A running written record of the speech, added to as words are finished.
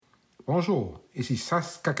Bonjour, ici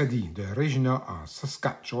Saskakadi de Regina en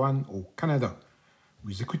Saskatchewan au Canada.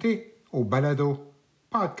 Vous écoutez au balado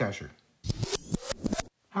Podcatcher.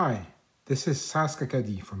 Hi, this is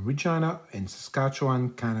Saskakadi from Regina in Saskatchewan,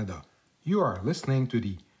 Canada. You are listening to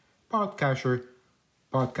the Podcatcher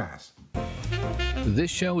podcast.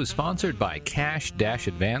 This show is sponsored by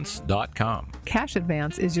Cache-Advance.com. Cache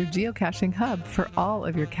Advance is your geocaching hub for all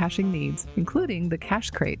of your caching needs, including the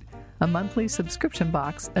Cache Crate, a monthly subscription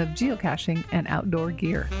box of geocaching and outdoor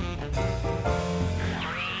gear.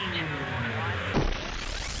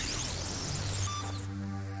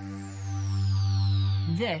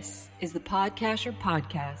 This is the Podcatcher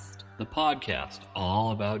Podcast. The podcast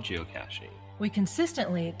all about geocaching. We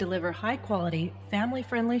consistently deliver high-quality,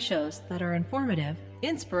 family-friendly shows that are informative,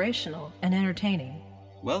 inspirational, and entertaining.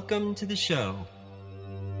 Welcome to the show.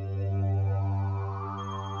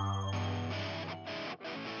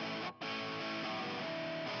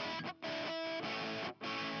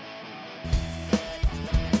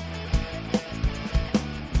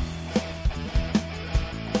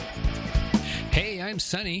 Hey, I'm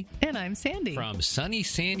Sunny. And I'm Sandy. From sunny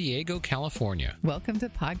San Diego, California. Welcome to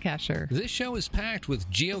Podcatcher. This show is packed with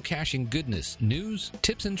geocaching goodness, news,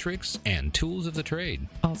 tips and tricks, and tools of the trade.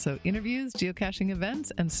 Also, interviews, geocaching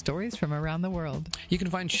events, and stories from around the world. You can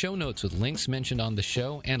find show notes with links mentioned on the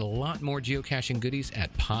show and a lot more geocaching goodies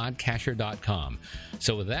at podcatcher.com.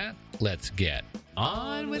 So with that, let's get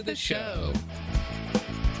on with the show.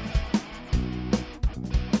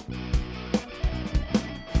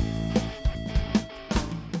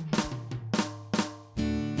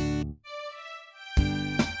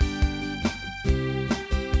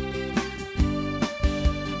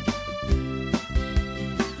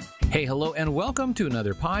 Hey, hello, and welcome to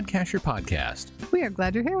another Podcatcher podcast. We are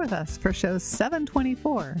glad you're here with us for show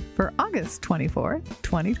 724 for August 24th,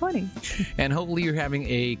 2020. And hopefully you're having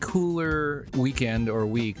a cooler weekend or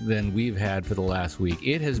week than we've had for the last week.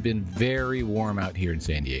 It has been very warm out here in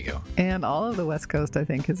San Diego. And all of the West Coast, I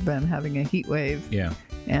think, has been having a heat wave. Yeah.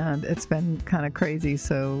 And it's been kind of crazy,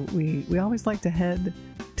 so we always like to head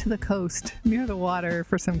to the coast near the water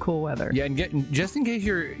for some cool weather. Yeah, and just in case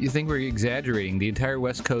you think we're exaggerating, the entire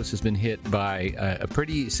West Coast has been hit by a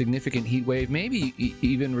pretty significant heat wave, maybe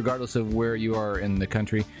even regardless of where you are in the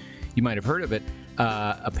country. You might have heard of it.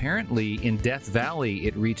 Apparently, in Death Valley,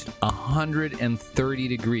 it reached 130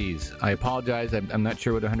 degrees. I apologize. I'm not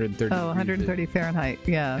sure what 130 Oh, 130 Fahrenheit.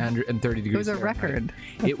 Yeah. 130 degrees It was a Fahrenheit. record.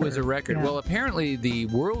 It was a record. Yeah. Well, apparently, the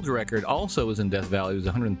world record also was in Death Valley. It was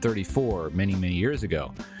 134 many, many years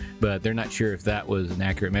ago. But they're not sure if that was an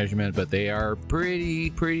accurate measurement, but they are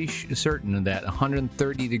pretty certain that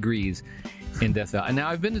 130 degrees in Death Valley. And now,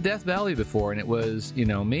 I've been to Death Valley before, and it was,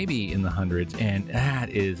 maybe in the hundreds, and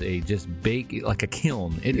that is just like a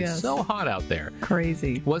kiln. It is so hot out there.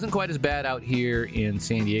 Crazy. It wasn't quite as bad out here in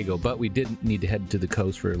San Diego, but we did need to head to the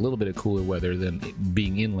coast for a little bit of cooler weather than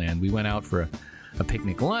being inland. We went out for a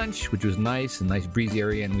picnic lunch, which was nice, a nice breezy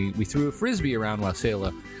area, and we threw a Frisbee around while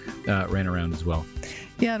Selah ran around as well.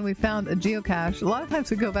 Yeah, and we found a geocache. A lot of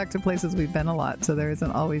times we go back to places we've been a lot, so there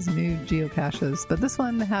isn't always new geocaches. But this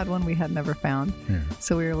one had one we had never found. Yeah.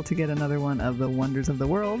 So we were able to get another one of the Wonders of the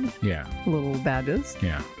World. Yeah. Little badges.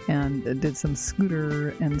 Yeah. And did some scooter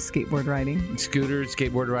and skateboard riding. Scooter,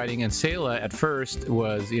 skateboard riding. And Selah at first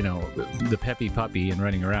was, the peppy puppy and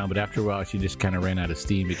running around. But after a while, she just kind of ran out of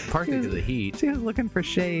steam, partly because of the heat. She was looking for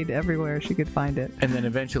shade everywhere she could find it. And then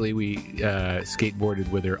eventually we skateboarded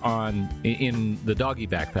with her in the doggy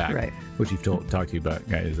backpack, right, which we've talked to you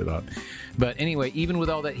guys about. But anyway, even with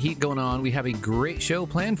all that heat going on, we have a great show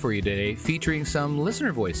planned for you today featuring some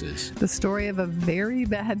listener voices. The story of a very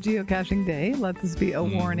bad geocaching day. Let this be a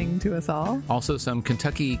warning to us all. Also some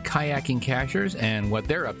Kentucky kayaking cachers and what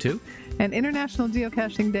they're up to. An International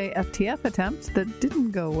Geocaching Day FTF attempt that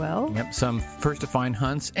didn't go well. Yep, some first to find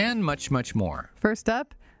hunts and much, much more. First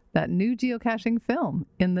up, that new geocaching film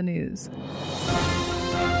in the news.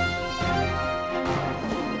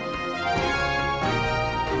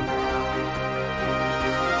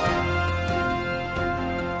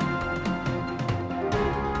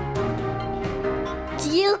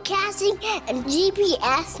 Geocaching and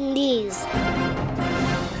GPS news.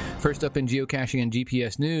 First up in geocaching and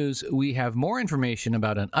GPS news, we have more information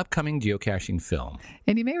about an upcoming geocaching film.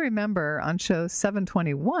 And you may remember on show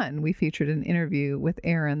 721, we featured an interview with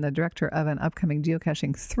Aaron, the director of an upcoming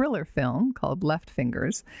geocaching thriller film called Left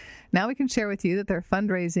Fingers. Now we can share with you that their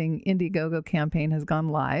fundraising Indiegogo campaign has gone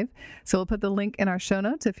live. So we'll put the link in our show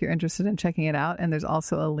notes if you're interested in checking it out. And there's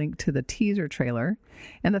also a link to the teaser trailer.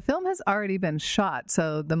 And the film has already been shot.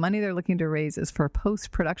 So the money they're looking to raise is for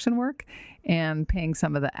post-production work and paying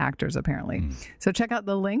some of the actors, apparently. So check out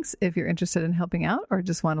the links if you're interested in helping out or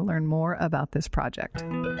just want to learn more about this project.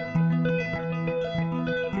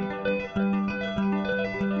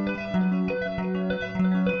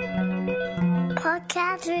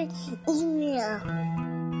 Podcaster email.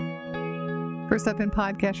 First up in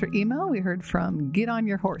podcaster email, we heard from Get On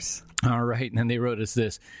Your Horse. All right, and then they wrote us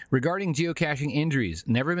this. Regarding geocaching injuries,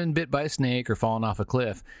 never been bit by a snake or fallen off a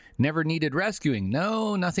cliff. Never needed rescuing.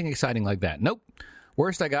 No, nothing exciting like that. Nope.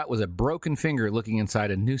 Worst I got was a broken finger looking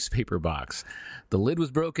inside a newspaper box. The lid was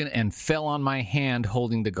broken and fell on my hand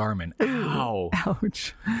holding the garment. Ow.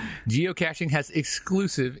 Ouch. Geocaching has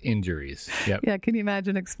exclusive injuries. Yep. Yeah, can you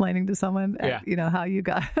imagine explaining to someone, how you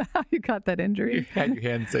got that injury? You had your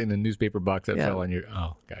hand in the newspaper box that fell on your...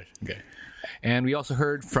 Oh, gosh. Okay. And we also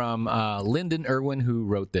heard from Lyndon Irwin, who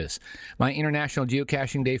wrote this. My International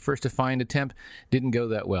Geocaching Day First to Find attempt didn't go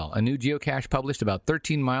that well. A new geocache published about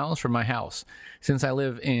 13 miles from my house. Since I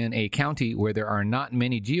live in a county where there are not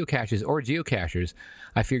many geocaches or geocachers,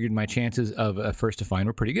 I figured my chances of a First to Find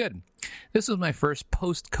were pretty good. This was my first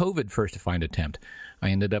post-COVID First to Find attempt. I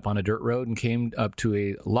ended up on a dirt road and came up to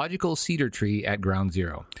a logical cedar tree at ground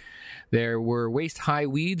zero. There were waist-high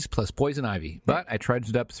weeds plus poison ivy, but I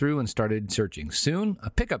trudged up through and started searching. Soon, a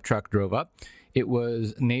pickup truck drove up. It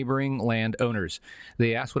was neighboring landowners.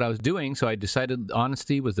 They asked what I was doing, so I decided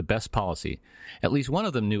honesty was the best policy. At least one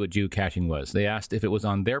of them knew what geocaching was. They asked if it was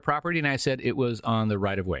on their property, and I said it was on the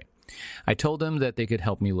right-of-way. I told them that they could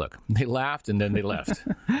help me look. They laughed, and then they left.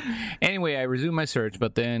 Anyway, I resumed my search,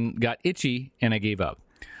 but then got itchy, and I gave up.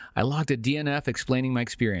 I logged a DNF explaining my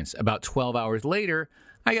experience. About 12 hours later,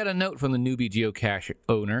 I got a note from the newbie geocache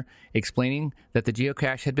owner explaining that the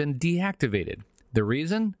geocache had been deactivated. The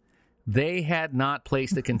reason? They had not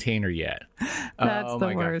placed the container yet. That's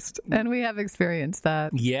the worst. God. And we have experienced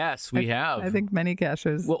that. Yes, we have. I think many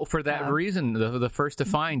caches. Well, for that reason, the first to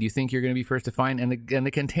find, you think you're going to be first to find, and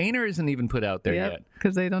the container isn't even put out there yet.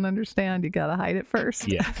 Because they don't understand. You got to hide it first.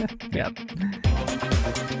 Yeah. Yep.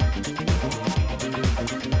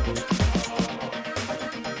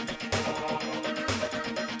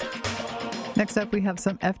 Next up, we have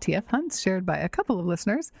some FTF hunts shared by a couple of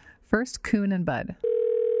listeners. First, Coon and Bud.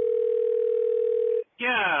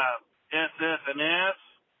 Yeah, SS and S.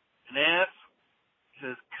 This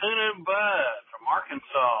is Coon and Bud from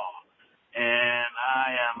Arkansas. And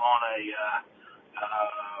I am on a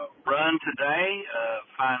run today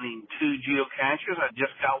finding 2 geocaches. I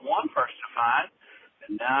just got one first to find.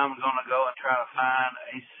 And now I'm going to go and try to find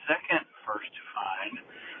a second first to find.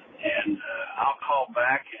 And I'll call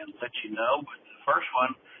back and let you know. But the first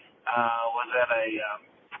one was at a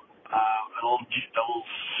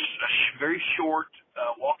very short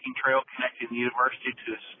walking trail connecting the university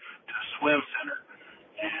to a swim center.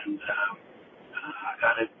 And I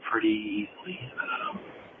got it pretty easily.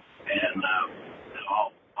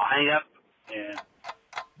 I'll hang up and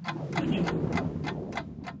let you know.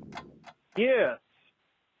 Yes.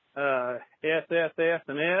 SSS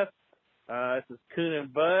and S. This is Coon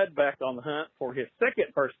and Bud back on the hunt for his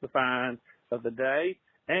second first to find of the day.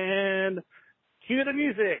 And cue the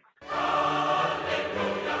music.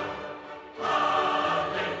 Hallelujah,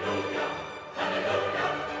 hallelujah, hallelujah,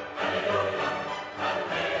 hallelujah.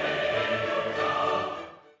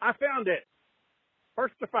 I found it.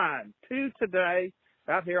 First to find. 2 today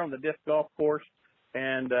out here on the disc golf course.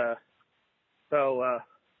 And that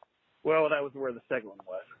was where the second one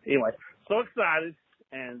was. Anyway, so excited.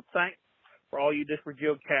 And thanks for all you did for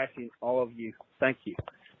geocaching, all of you. Thank you.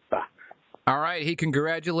 Bye. All right. Hey,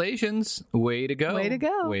 congratulations. Way to go. Way to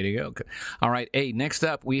go. Way to go. All right. Hey, next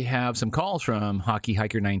up, we have some calls from Hockey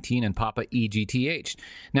Hiker 19 and Papa EGTH.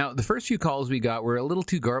 Now, the first few calls we got were a little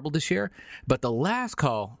too garbled to share, but the last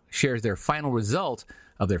call shares their final result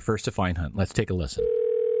of their first to find hunt. Let's take a listen.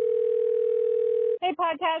 Hey,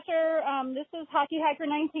 podcaster. This is Hockey Hiker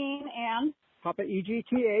 19 and Papa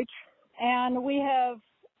EGTH. And we have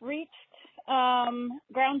reached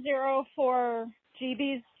ground zero for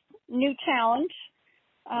GB's new challenge.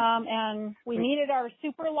 And we needed our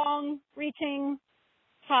super long reaching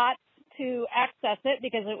tot to access it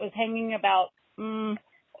because it was hanging about 30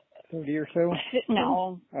 or so?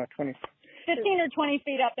 No. 20. 15 or 20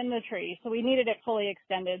 feet up in the tree. So we needed it fully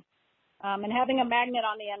extended. And having a magnet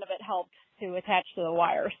on the end of it helped to attach to the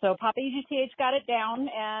wire. So Papa EGTH got it down,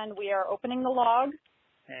 and we are opening the log.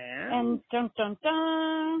 And dun, dun,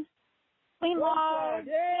 dun. Clean log.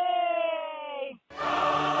 Yay!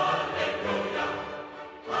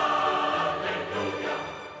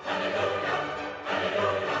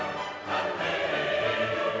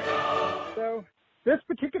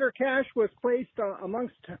 cache was placed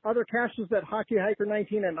amongst other caches that Hockey Hiker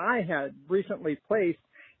 19 and I had recently placed,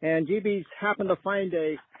 and GB's happened to find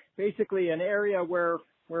basically an area where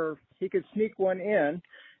he could sneak one in,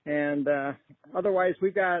 and otherwise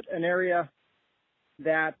we've got an area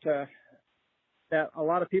that a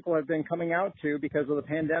lot of people have been coming out to because of the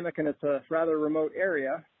pandemic, and it's a rather remote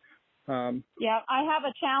area. Yeah, I have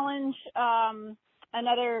a challenge,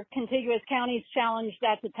 another contiguous counties challenge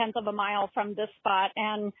that's a 1/10 of a mile from this spot,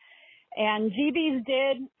 and GB's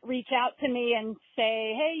did reach out to me and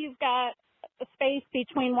say, hey, you've got a space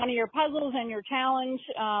between one of your puzzles and your challenge.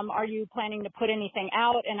 Are you planning to put anything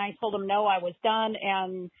out? And I told him no, I was done,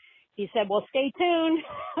 and he said, well, stay tuned.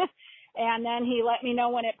 And then he let me know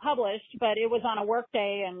when it published, but it was on a work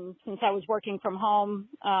day, and since I was working from home,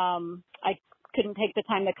 I couldn't take the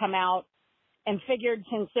time to come out, and figured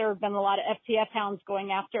since there have been a lot of FTF hounds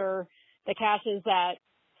going after the caches that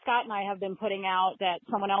Scott and I have been putting out, that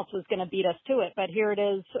someone else was going to beat us to it. But here it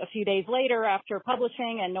is a few days later after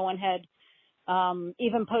publishing, and no one had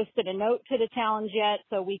even posted a note to the challenge yet.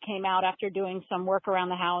 So we came out after doing some work around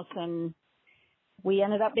the house, and we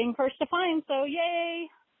ended up being first to find. So yay!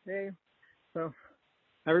 Yay. So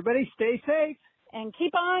everybody stay safe. And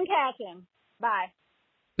keep on catching. Bye.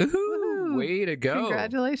 Woohoo! Way to go.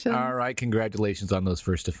 Congratulations. All right, congratulations on those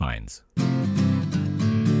first to finds.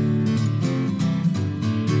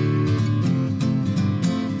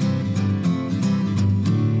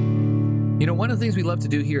 You know, one of the things we love to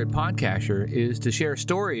do here at Podcaster is to share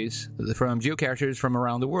stories from geocachers from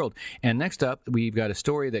around the world. And next up, we've got a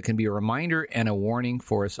story that can be a reminder and a warning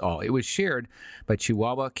for us all. It was shared by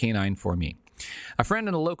Chihuahua Canine for Me. A friend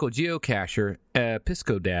and a local geocacher,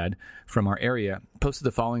 Pisco Dad from our area, posted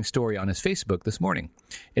the following story on his Facebook this morning.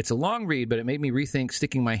 It's a long read, but it made me rethink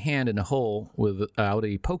sticking my hand in a hole without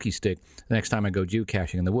a pokey stick the next time I go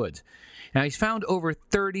geocaching in the woods. Now, he's found over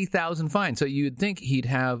 30,000 finds, so you'd think he'd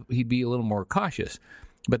be a little more cautious.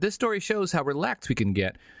 But this story shows how relaxed we can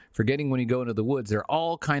get, forgetting when you go into the woods, there are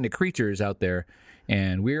all kind of creatures out there,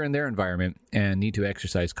 and we're in their environment and need to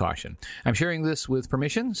exercise caution. I'm sharing this with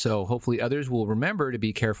permission, so hopefully others will remember to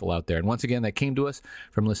be careful out there. And once again, that came to us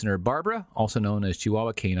from listener Barbara, also known as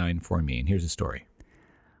Chihuahua Canine for Me. And here's the story.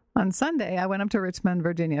 On Sunday, I went up to Richmond,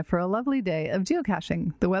 Virginia for a lovely day of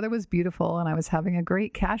geocaching. The weather was beautiful, and I was having a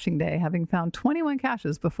great caching day, having found 21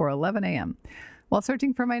 caches before 11 a.m. While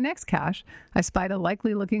searching for my next cache, I spied a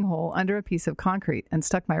likely-looking hole under a piece of concrete and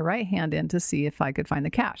stuck my right hand in to see if I could find the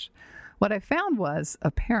cache. What I found was,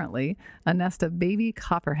 apparently, a nest of baby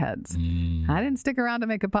copperheads. I didn't stick around to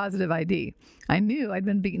make a positive ID. I knew I'd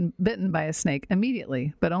been bitten by a snake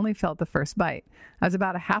immediately, but only felt the first bite. I was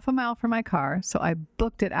about a half a mile from my car, so I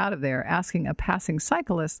booked it out of there, asking a passing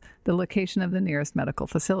cyclist the location of the nearest medical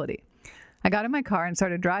facility. I got in my car and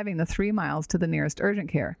started driving the 3 miles to the nearest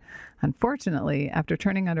urgent care. Unfortunately, after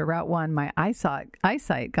turning onto Route 1, my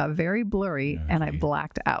eyesight got very blurry, and I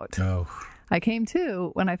blacked out. I came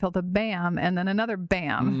to when I felt a bam and then another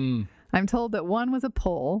bam. I'm told that one was a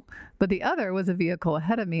pole, but the other was a vehicle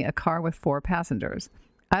ahead of me, a car with 4 passengers.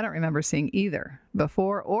 I don't remember seeing either,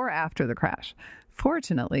 before or after the crash.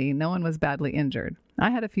 Fortunately, no one was badly injured. I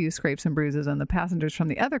had a few scrapes and bruises, and the passengers from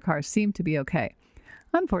the other car seemed to be okay.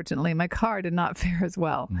 Unfortunately, my car did not fare as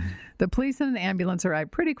well. The police and an ambulance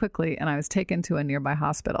arrived pretty quickly, and I was taken to a nearby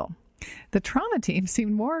hospital. The trauma team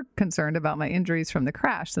seemed more concerned about my injuries from the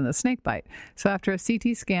crash than the snake bite. So after a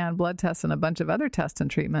CT scan, blood tests, and a bunch of other tests and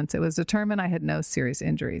treatments, it was determined I had no serious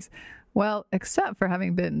injuries. Well, except for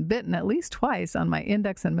having been bitten at least twice on my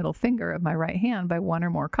index and middle finger of my right hand by one or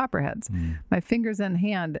more copperheads. My fingers and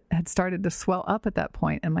hand had started to swell up at that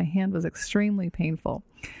point, and my hand was extremely painful.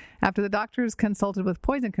 After the doctors consulted with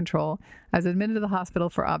poison control, I was admitted to the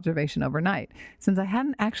hospital for observation overnight. Since I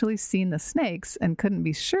hadn't actually seen the snakes and couldn't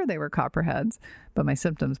be sure they were copperheads, but my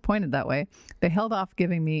symptoms pointed that way, they held off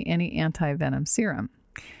giving me any anti-venom serum.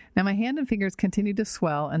 Now, my hand and fingers continued to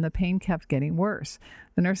swell, and the pain kept getting worse.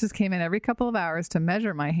 The nurses came in every couple of hours to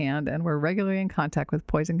measure my hand and were regularly in contact with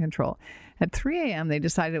poison control. At 3 a.m., they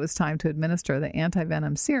decided it was time to administer the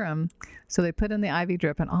anti-venom serum, so they put in the IV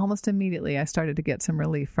drip, and almost immediately I started to get some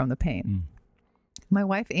relief from the pain. My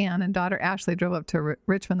wife, Ann, and daughter, Ashley, drove up to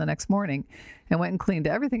Richmond the next morning and went and cleaned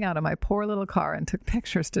everything out of my poor little car and took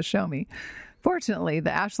pictures to show me. Fortunately,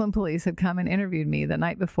 the Ashland police had come and interviewed me the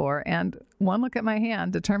night before, and one look at my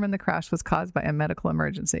hand determined the crash was caused by a medical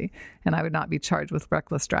emergency, and I would not be charged with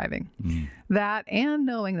reckless driving. That, and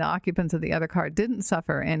knowing the occupants of the other car didn't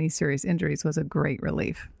suffer any serious injuries, was a great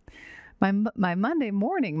relief. My Monday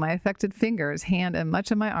morning, my affected fingers, hand, and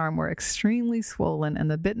much of my arm were extremely swollen,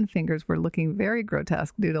 and the bitten fingers were looking very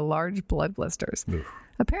grotesque due to large blood blisters.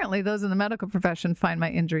 Apparently, those in the medical profession find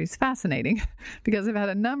my injuries fascinating because I've had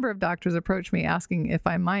a number of doctors approach me asking if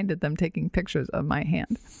I minded them taking pictures of my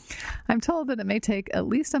hand. I'm told that it may take at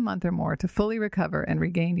least a month or more to fully recover and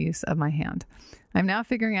regain use of my hand. I'm now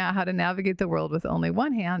figuring out how to navigate the world with only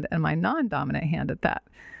one hand and my non-dominant hand at that.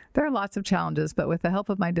 There are lots of challenges, but with the help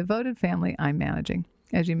of my devoted family, I'm managing.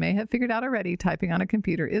 As you may have figured out already, typing on a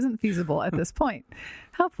computer isn't feasible at this point.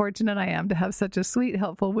 How fortunate I am to have such a sweet,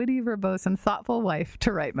 helpful, witty, verbose, and thoughtful wife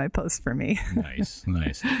to write my post for me. Nice.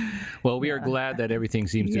 Well, we are glad that everything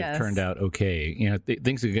seems to have turned out okay. You know,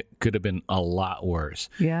 things could have been a lot worse.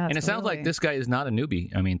 Yeah, and it sounds like this guy is not a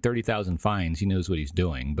newbie. I mean, 30,000 fines. He knows what he's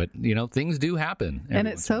doing. But, you know, things do happen. And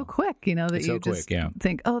it's so quick, you know, that you just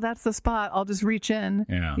think, oh, that's the spot. I'll just reach in,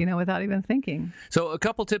 you know, without even thinking. So a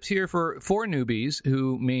couple tips here for newbies who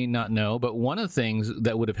may not know, but one of the things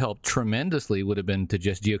that would have helped tremendously would have been to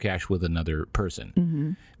just geocache with another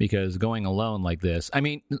person. Because going alone like this, I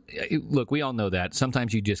mean, look, we all know that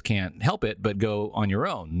sometimes you just can't help it but go on your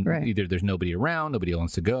own. Right. Either there's nobody around, nobody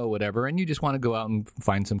wants to go, whatever, and you just want to go out and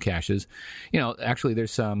find some caches. You know, actually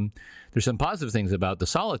there's some positive things about the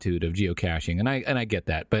solitude of geocaching, and I get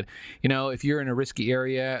that. But, you know, if you're in a risky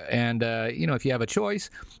area and, you know, if you have a choice,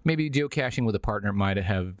 maybe geocaching with a partner might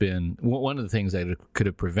have been one of the things that it could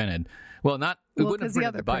have prevented. Well, it wouldn't have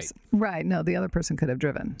prevented the bite. Right. No, the other person could have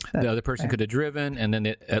driven. The other person could have driven, and then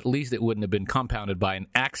at least it wouldn't have been compounded by an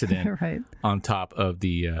accident on top of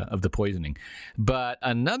the poisoning. But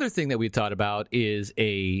another thing that we thought about is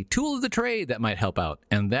a tool of the trade that might help out,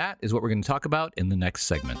 and that is what we're going to talk about in the next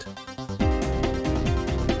segment.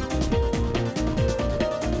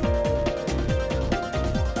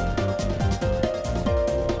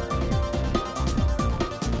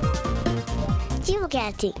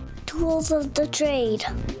 Geocaching, tools of the trade.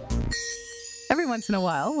 Every once in a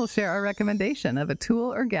while, we'll share our recommendation of a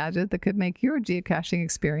tool or gadget that could make your geocaching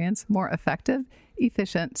experience more effective,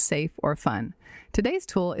 efficient, safe, or fun. Today's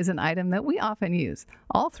tool is an item that we often use.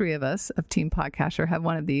 All three of us of Team Podcaster have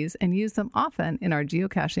one of these and use them often in our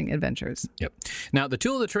geocaching adventures. Yep. Now, the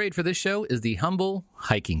tool of the trade for this show is the humble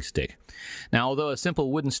hiking stick. Now, although a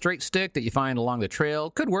simple wooden straight stick that you find along the trail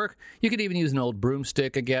could work, you could even use an old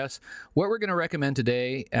broomstick, I guess. What we're going to recommend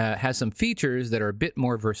today has some features that are a bit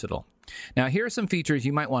more versatile. Now, here are some features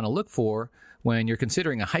you might want to look for when you're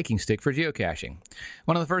considering a hiking stick for geocaching.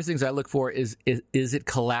 One of the first things I look for is it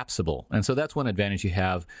collapsible? And so that's one advantage you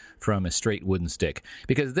have from a straight wooden stick.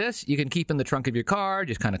 Because this, you can keep in the trunk of your car,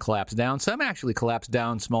 just kind of collapse down. Some actually collapse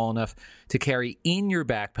down small enough to carry in your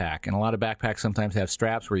backpack. And a lot of backpacks sometimes have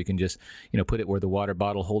straps where you can just, you know, put it where the water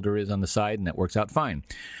bottle holder is on the side, and that works out fine.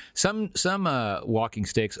 Some walking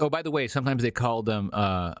sticks, oh, by the way, sometimes they call them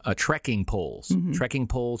trekking poles. Trekking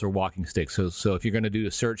poles or walking sticks. So if you're going to do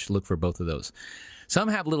a search, look for both of those. Some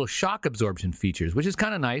have little shock absorption features, which is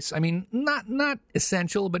kind of nice. I mean, not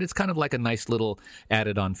essential, but it's kind of like a nice little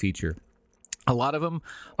added-on feature. A lot of them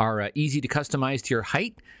are easy to customize to your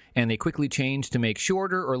height, and they quickly change to make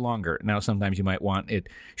shorter or longer. Now, sometimes you might want it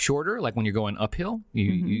shorter, like when you're going uphill,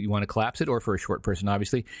 you want to collapse it, or for a short person,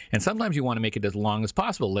 obviously. And sometimes you want to make it as long as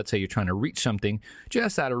possible. Let's say you're trying to reach something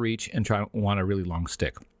just out of reach and want a really long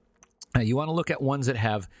stick. You want to look at ones that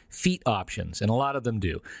have feet options, and a lot of them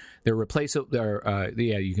do. You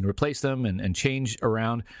can replace them and change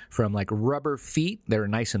around from like rubber feet that are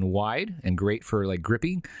nice and wide and great for like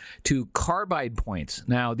gripping to carbide points.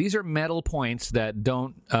 Now, these are metal points that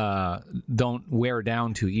don't wear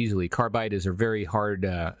down too easily. Carbide is a very hard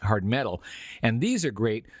metal, and these are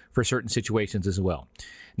great for certain situations as well.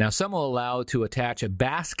 Now, some will allow to attach a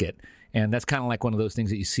basket. And that's kind of like one of those things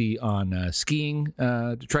that you see on skiing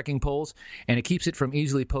trekking poles, and it keeps it from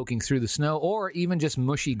easily poking through the snow or even just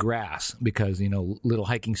mushy grass, because, you know, little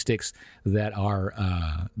hiking sticks that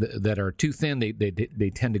are too thin,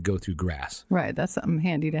 they tend to go through grass. Right, that's something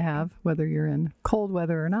handy to have, whether you're in cold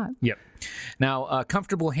weather or not. Yep. Now, a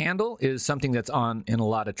comfortable handle is something that's in a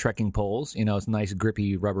lot of trekking poles. You know, it's a nice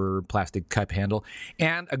grippy rubber plastic type handle,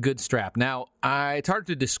 and a good strap. Now, it's hard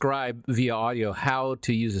to describe via audio how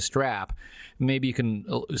to use a strap. Maybe you can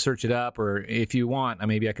search it up, or if you want,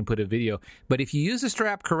 maybe I can put a video. But if you use the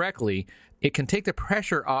strap correctly, it can take the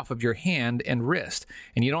pressure off of your hand and wrist,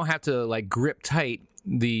 and you don't have to like grip tight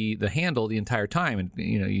the handle the entire time, and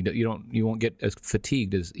you won't get as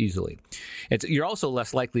fatigued as easily. You're also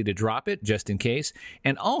less likely to drop it just in case.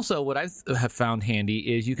 And also, what I have found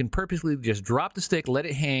handy is you can purposely just drop the stick, let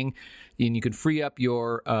it hang, and you can free up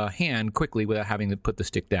your hand quickly without having to put the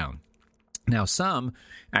stick down. Now,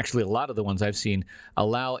 actually a lot of the ones I've seen,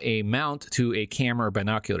 allow a mount to a camera or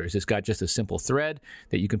binoculars. It's got just a simple thread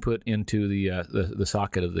that you can put into the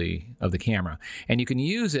socket of the camera. And you can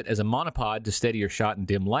use it as a monopod to steady your shot in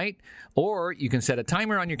dim light, or you can set a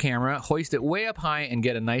timer on your camera, hoist it way up high, and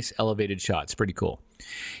get a nice elevated shot. It's pretty cool.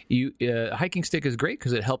 A hiking stick is great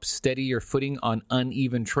because it helps steady your footing on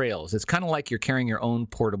uneven trails. It's kind of like you're carrying your own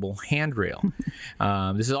portable handrail.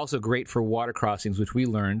 This is also great for water crossings, which we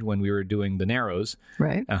learned when we were doing the Narrows.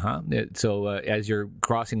 Right. So as you're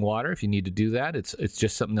crossing water, if you need to do that, it's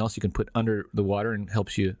just something else you can put under the water and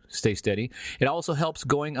helps you stay steady. It also helps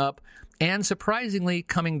going up and surprisingly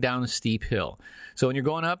coming down a steep hill. So when you're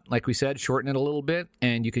going up, like we said, shorten it a little bit,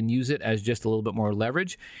 and you can use it as just a little bit more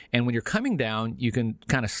leverage. And when you're coming down, you can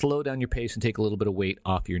kind of slow down your pace and take a little bit of weight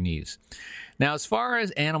off your knees. Now, as far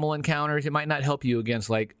as animal encounters, it might not help you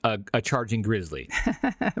against like a charging grizzly.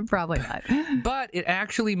 Probably not. But it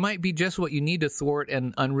actually might be just what you need to thwart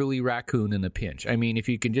an unruly raccoon in a pinch. I mean, if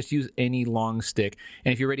you can just use any long stick,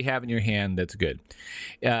 and if you already have it in your hand, that's good.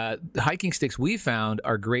 Hiking sticks we found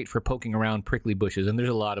are great for poking around prickly bushes, and there's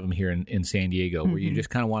a lot of them here in San Diego, where you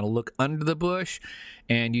just kind of want to look under the bush,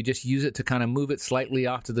 and you just use it to kind of move it slightly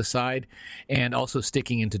off to the side, and also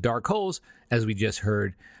sticking into dark holes, as we just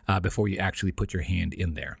heard, before you actually put your hand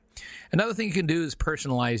in there. Another thing you can do is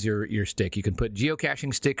personalize your stick. You can put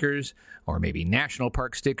geocaching stickers or maybe national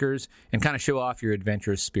park stickers and kind of show off your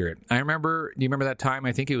adventurous spirit. Do you remember that time?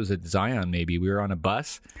 I think it was at Zion maybe. We were on a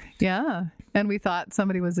bus. Yeah. And we thought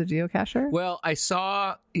somebody was a geocacher? Well, I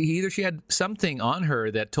saw either she had something on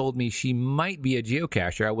her that told me she might be a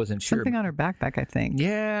geocacher. I wasn't sure. Something on her backpack, I think.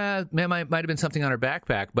 Yeah, it might have been something on her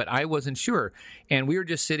backpack, but I wasn't sure. And we were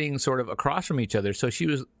just sitting sort of across from each other, so she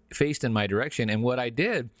was faced in my direction. And what I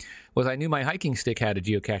did was I knew my hiking stick had a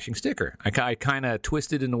geocaching sticker. I kind of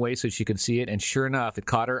twisted in a way so she could see it, and sure enough, it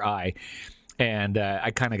caught her eye. And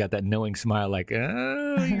I kind of got that knowing smile like,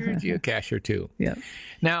 oh, you're a geocacher too. Yeah.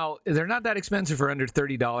 Now, they're not that expensive for under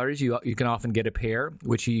 $30. You can often get a pair,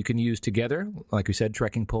 which you can use together, like we said,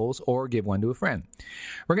 trekking poles, or give one to a friend.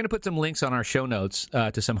 We're going to put some links on our show notes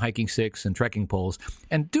to some hiking sticks and trekking poles.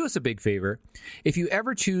 And do us a big favor. If you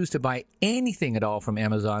ever choose to buy anything at all from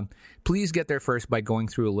Amazon, please get there first by going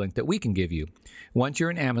through a link that we can give you. Once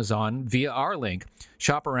you're in Amazon, via our link,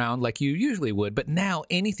 shop around like you usually would, but now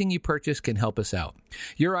anything you purchase can help us out.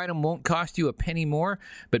 Your item won't cost you a penny more,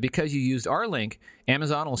 but because you used our link,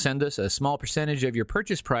 Amazon will send us a small percentage of your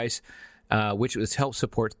purchase price, which will help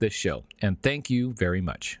support this show. And thank you very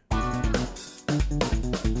much.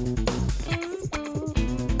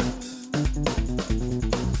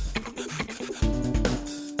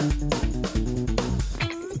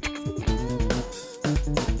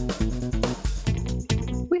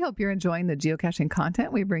 Hope you're enjoying the geocaching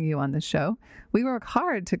content we bring you on this show. We work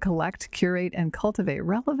hard to collect, curate, and cultivate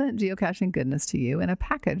relevant geocaching goodness to you in a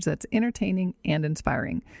package that's entertaining and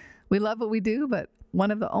inspiring. We love what we do, but one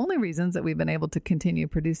of the only reasons that we've been able to continue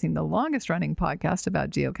producing the longest running podcast about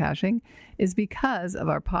geocaching is because of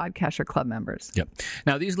our Podcaster Club members. Yep.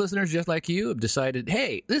 Now, these listeners, just like you, have decided,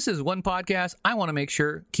 hey, this is one podcast I want to make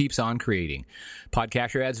sure keeps on creating.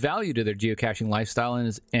 Podcaster adds value to their geocaching lifestyle,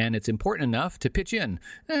 and it's important enough to pitch in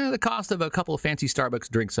the cost of a couple of fancy Starbucks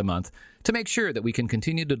drinks a month to make sure that we can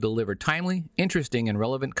continue to deliver timely, interesting, and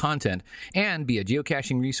relevant content and be a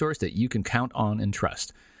geocaching resource that you can count on and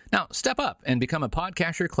trust. Now, step up and become a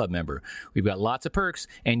Podcaster Club member. We've got lots of perks,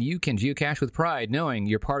 and you can geocache with pride knowing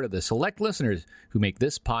you're part of the select listeners who make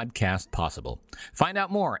this podcast possible. Find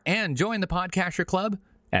out more and join the Podcaster Club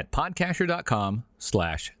at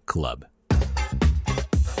podcaster.com/club.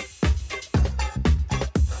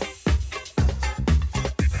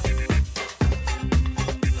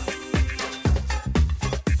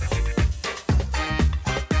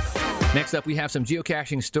 Next up, we have some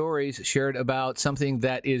geocaching stories shared about something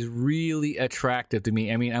that is really attractive to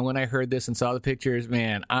me. I mean, when I heard this and saw the pictures,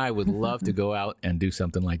 man, I would love to go out and do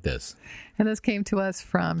something like this. And this came to us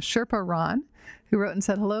from Sherpa Ron, who wrote and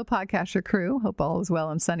said, hello, Podcaster crew. Hope all is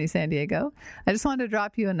well in sunny San Diego. I just wanted to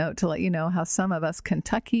drop you a note to let you know how some of us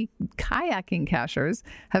Kentucky kayaking cachers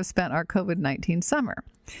have spent our COVID-19 summer.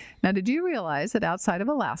 Now, did you realize that outside of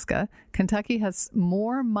Alaska, Kentucky has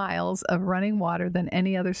more miles of running water than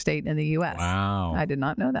any other state in the U.S.? Wow. I did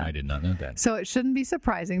not know that. I did not know that. So it shouldn't be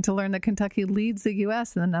surprising to learn that Kentucky leads the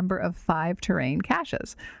U.S. in the number of 5 terrain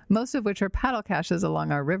caches, most of which are paddle caches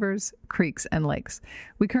along our rivers, creeks, and lakes.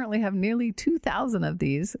 We currently have nearly 2,000 of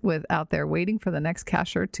these out there waiting for the next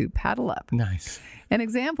cacher to paddle up. Nice. An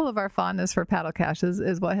example of our fondness for paddle caches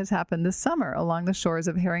is what has happened this summer along the shores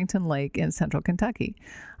of Harrington Lake in central Kentucky.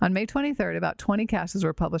 On May 23rd, about 20 caches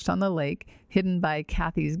were published on the lake, hidden by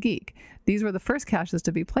Kathy's Geek. These were the first caches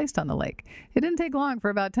to be placed on the lake. It didn't take long for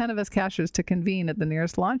about 10 of us cachers to convene at the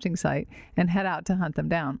nearest launching site and head out to hunt them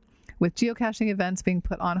down. With geocaching events being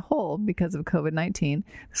put on hold because of COVID-19,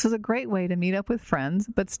 this was a great way to meet up with friends,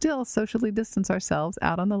 but still socially distance ourselves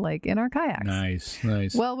out on the lake in our kayaks.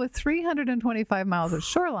 Nice. Well, with 325 miles of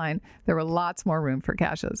shoreline, there were lots more room for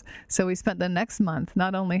caches. So we spent the next month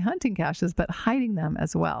not only hunting caches, but hiding them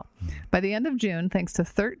as well. By the end of June, thanks to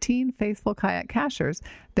 13 faithful kayak cachers,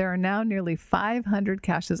 there are now nearly 500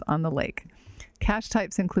 caches on the lake. Cache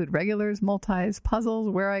types include regulars, multis, puzzles,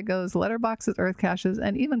 where I goes, letterboxes, earth caches,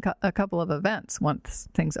 and even a couple of events once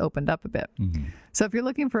things opened up a bit. So if you're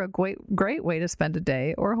looking for a great way to spend a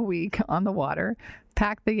day or a week on the water,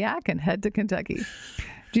 pack the yak and head to Kentucky.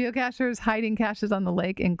 Geocachers hiding caches on the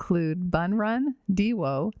lake include Bun Run,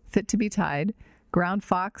 Dewo, Fit to be Tied, Ground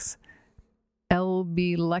Fox,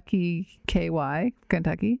 LB Lucky KY,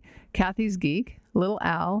 Kentucky, Kathy's Geek, Little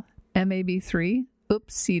Al, MAB3,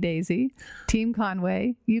 Oopsie Daisy, Team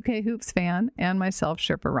Conway, UK Hoops Fan, and myself,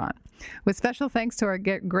 Sherpa Ron. With special thanks to our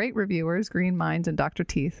great reviewers, Green Minds and Dr.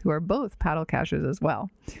 Teeth, who are both paddle cachers as well.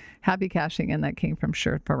 Happy caching, and that came from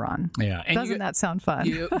Sherpa Ron. Yeah. And Doesn't that sound fun?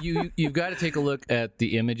 You've got to take a look at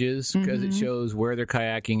the images because it shows where they're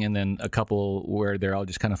kayaking and then a couple where they're all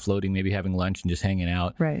just kind of floating, maybe having lunch and just hanging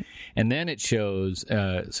out. Right. And then it shows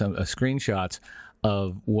some screenshots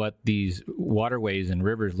of what these waterways and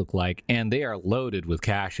rivers look like, and they are loaded with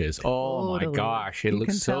caches. Oh, Totally. My gosh, it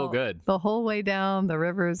looks so good. The whole way down the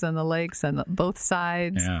rivers and the lakes and both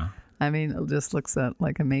sides. Yeah. I mean, it just looks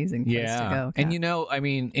like amazing place to go. And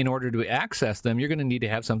in order to access them, you're going to need to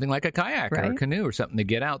have something like a kayak or a canoe or something to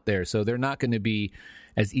get out there. So they're not going to be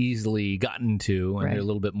as easily gotten to, and they're a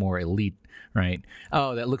little bit more elite, right?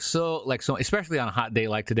 Oh, that looks so, especially on a hot day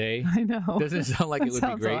like today. I know. Doesn't it sound like it would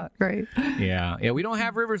be great? Great. Yeah. We don't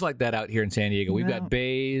have rivers like that out here in San Diego. We've got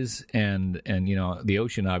bays and the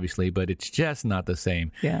ocean, obviously, but it's just not the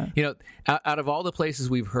same. Yeah. Out of all the places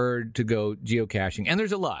we've heard to go geocaching, and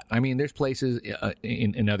there's a lot. I mean, there's places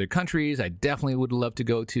in other countries I definitely would love to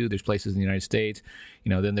go to. There's places in the United States.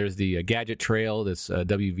 Then there's the Gadget Trail that's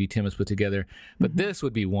WV Tim has put together. But this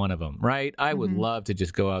would be one of them, right? I would love to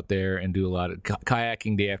just go out there and do a lot of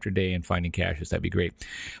kayaking day after day and finding caches. That'd be great.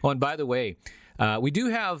 Oh, and by the way, we do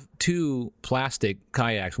have 2 plastic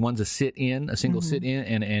kayaks. One's a single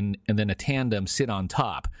sit-in, and then a tandem sit on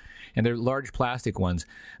top. And they're large plastic ones,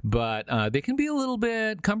 but they can be a little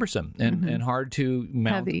bit cumbersome and hard to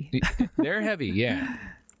mount. Heavy. They're heavy, yeah.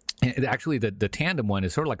 And actually, the tandem one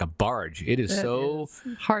is sort of like a barge. It is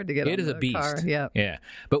hard to get. It is a beast. Car. Yeah.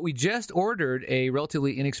 But we just ordered a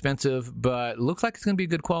relatively inexpensive, but looks like it's going to be a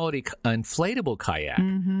good quality inflatable kayak.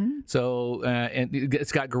 So, and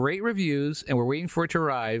it's got great reviews, and we're waiting for it to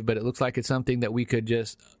arrive. But it looks like it's something that we could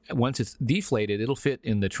just, once it's deflated, it'll fit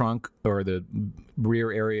in the trunk or the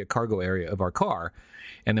rear area, cargo area of our car.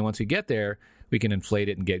 And then once we get there, we can inflate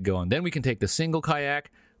it and get going. Then we can take the single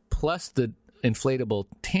kayak plus the inflatable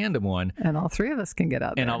tandem one, and all 3 of us can get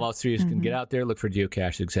out there. And all 3 of us can get out there, look for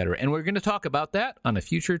geocaches, etc. And we're going to talk about that on a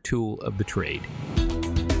future tool of the trade.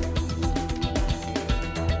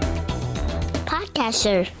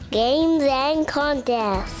 Podcaster, games and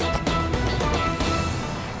contests.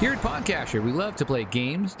 Here at Podcaster, we love to play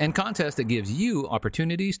games and contests that gives you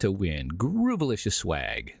opportunities to win groovalicious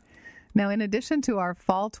swag. Now, in addition to our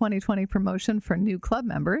fall 2020 promotion for new club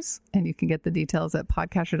members, and you can get the details at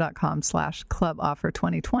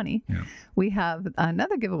podcaster.com/cluboffer2020, we have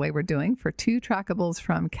another giveaway we're doing for 2 trackables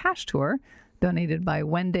from Cache Tour, donated by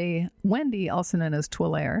Wendy, also known as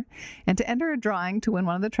Twalair. And to enter a drawing to win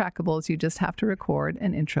one of the trackables, you just have to record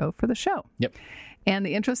an intro for the show. Yep. And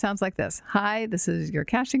the intro sounds like this. Hi, this is your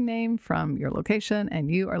caching name from your location,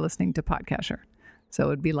 and you are listening to Podcaster. So it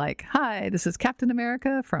would be like, hi, this is Captain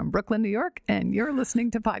America from Brooklyn, New York, and you're listening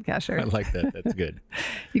to Podcaster. I like that. That's good.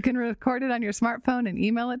 You can record it on your smartphone and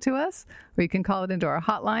email it to us, or you can call it into our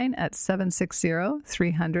hotline at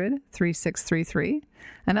 760-300-3633.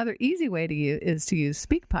 Another easy way to use is to use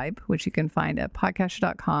SpeakPipe, which you can find at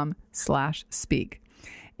podcaster.com/speak.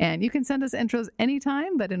 And you can send us intros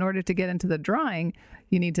anytime, but in order to get into the drawing,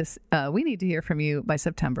 we need to hear from you by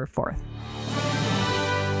September 4th.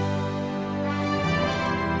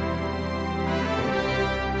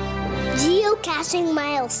 Geocaching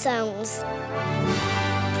milestones.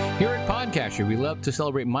 Here at Podcaster, we love to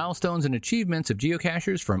celebrate milestones and achievements of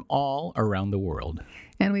geocachers from all around the world.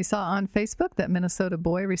 And we saw on Facebook that Minnesota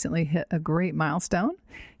boy recently hit a great milestone.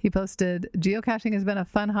 He posted, geocaching has been a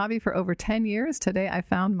fun hobby for over 10 years. Today I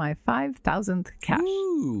found my 5,000th cache.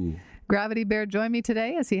 Ooh. Gravity Bear joined me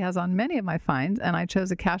today, as he has on many of my finds, and I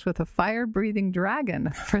chose a cache with a fire-breathing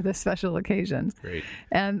dragon for this special occasion. Great.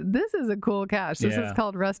 And this is a cool cache. This is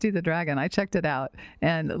called Rusty the Dragon. I checked it out.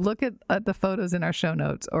 And look at the photos in our show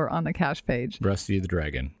notes or on the cache page. Rusty the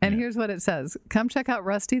Dragon. And here's what it says. Come check out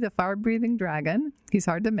Rusty the fire-breathing dragon. He's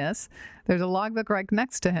hard to miss. There's a logbook right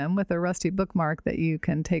next to him with a Rusty bookmark that you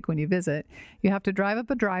can take when you visit. You have to drive up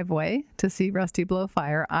a driveway to see Rusty blow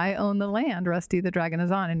fire. I own the land Rusty the Dragon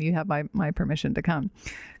is on, and you have my permission to come.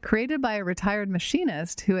 Created by a retired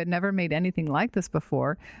machinist who had never made anything like this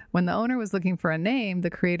before, when the owner was looking for a name, the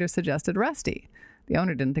creator suggested Rusty. The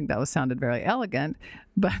owner didn't think that sounded very elegant,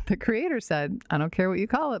 but the creator said, I don't care what you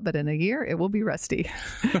call it, but in a year, it will be Rusty.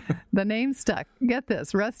 The name stuck. Get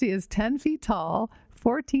this. Rusty is 10 feet tall,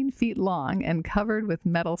 14 feet long, and covered with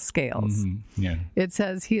metal scales. Mm-hmm. Yeah. It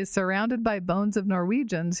says he is surrounded by bones of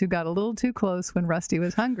Norwegians who got a little too close when Rusty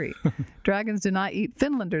was hungry. Dragons do not eat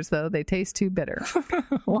Finlanders, though. They taste too bitter.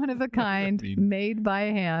 One of a kind, made by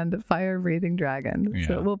hand, fire-breathing dragon. Yeah.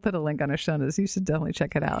 So we'll put a link on our show notes. You should definitely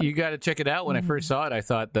check it out. You got to check it out. When I first saw it, I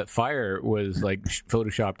thought that fire was like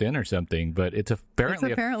photoshopped in or something, but it's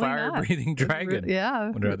apparently a fire-breathing dragon. Yeah. I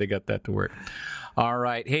wonder how they got that to work. All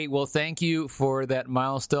right. Hey, well, thank you for that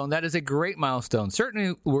milestone. That is a great milestone.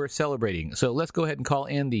 Certainly worth celebrating. So let's go ahead and call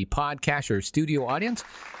in the Podcaster studio audience,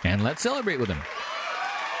 and let's celebrate with them.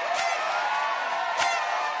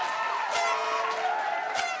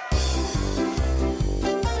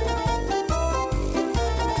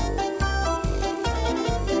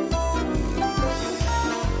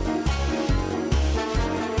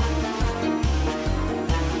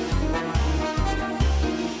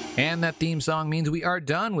 And that theme song means we are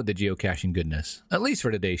done with the geocaching goodness, at least for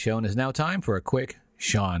today's show, and it's now time for a quick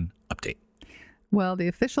Sean update. Well, the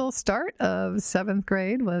official start of 7th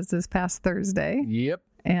grade was this past Thursday. Yep.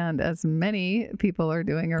 And as many people are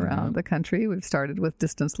doing around the country, we've started with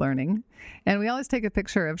distance learning. And we always take a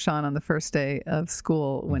picture of Sean on the first day of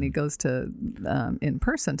school when he goes to in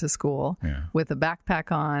person to school with a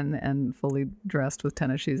backpack on and fully dressed with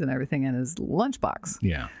tennis shoes and everything in his lunchbox.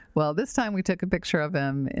 Yeah. Well, this time we took a picture of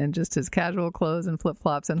him in just his casual clothes and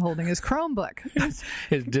flip-flops and holding his Chromebook.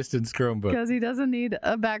 His distance Chromebook. Because he doesn't need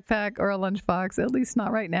a backpack or a lunchbox, at least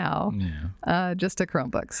not right now. Yeah. Just a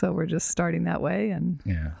Chromebook. So we're just starting that way and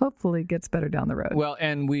hopefully gets better down the road. Well,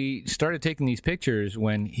 and we started taking these pictures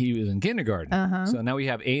when he was in kindergarten. So now we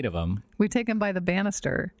have 8 of them. We take him by the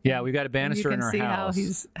banister. Yeah, we've got a banister in our house. You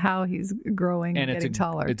can see how he's growing and getting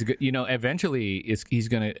taller. It's good. You know, eventually he's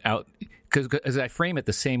going to because I frame it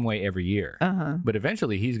the same way every year. But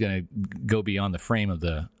eventually he's going to go beyond the frame of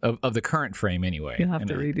the current frame anyway. You'll have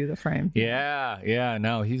to redo the frame. Yeah.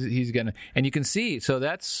 No, he's going to, and you can see. So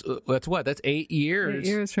that's what? That's 8 years. 8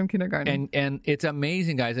 years from kindergarten. And it's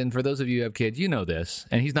amazing, guys. And for those of you who have kids, you know this.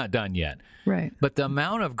 And he's not done yet. Right. But the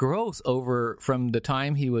amount of growth from the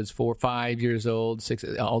time he was 4 or 5 years old,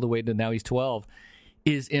 6, all the way to now he's 12.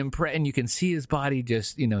 Is and you can see his body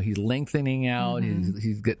just, he's lengthening out.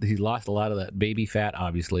 He's lost a lot of that baby fat,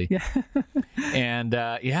 obviously. Yeah. And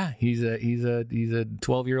he's a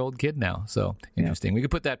 12-year-old kid now. So interesting. We can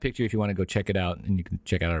put that picture if you want to go check it out, and you can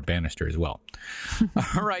check out our banister as well.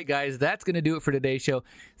 All right, guys, that's going to do it for today's show.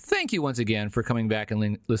 Thank you once again for coming back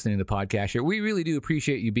and listening to the podcast. We really do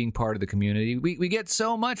appreciate you being part of the community. We get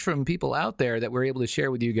so much from people out there that we're able to share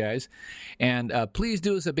with you guys. And please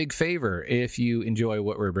do us a big favor if you enjoy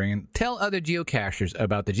what we're bringing. Tell other geocachers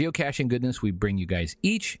about the geocaching goodness we bring you guys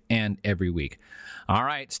each and every week. All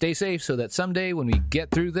right, stay safe so that someday when we get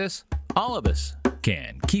through this, all of us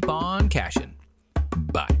can keep on caching.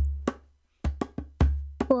 Bye.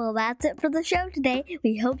 Well, that's it for the show today.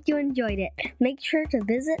 We hope you enjoyed it. Make sure to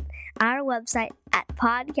visit our website at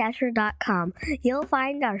podcaster.com. You'll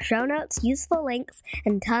find our show notes, useful links,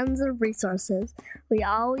 and tons of resources. We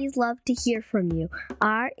always love to hear from you.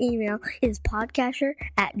 Our email is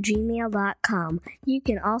podcaster@gmail.com. You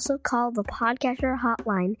can also call the Podcaster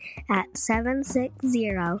hotline at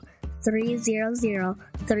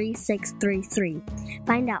 760-300-3633.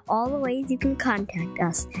 Find out all the ways you can contact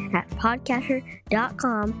us at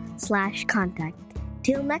podcaster.com/contact.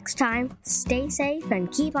 Till next time, stay safe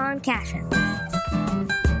and keep on caching.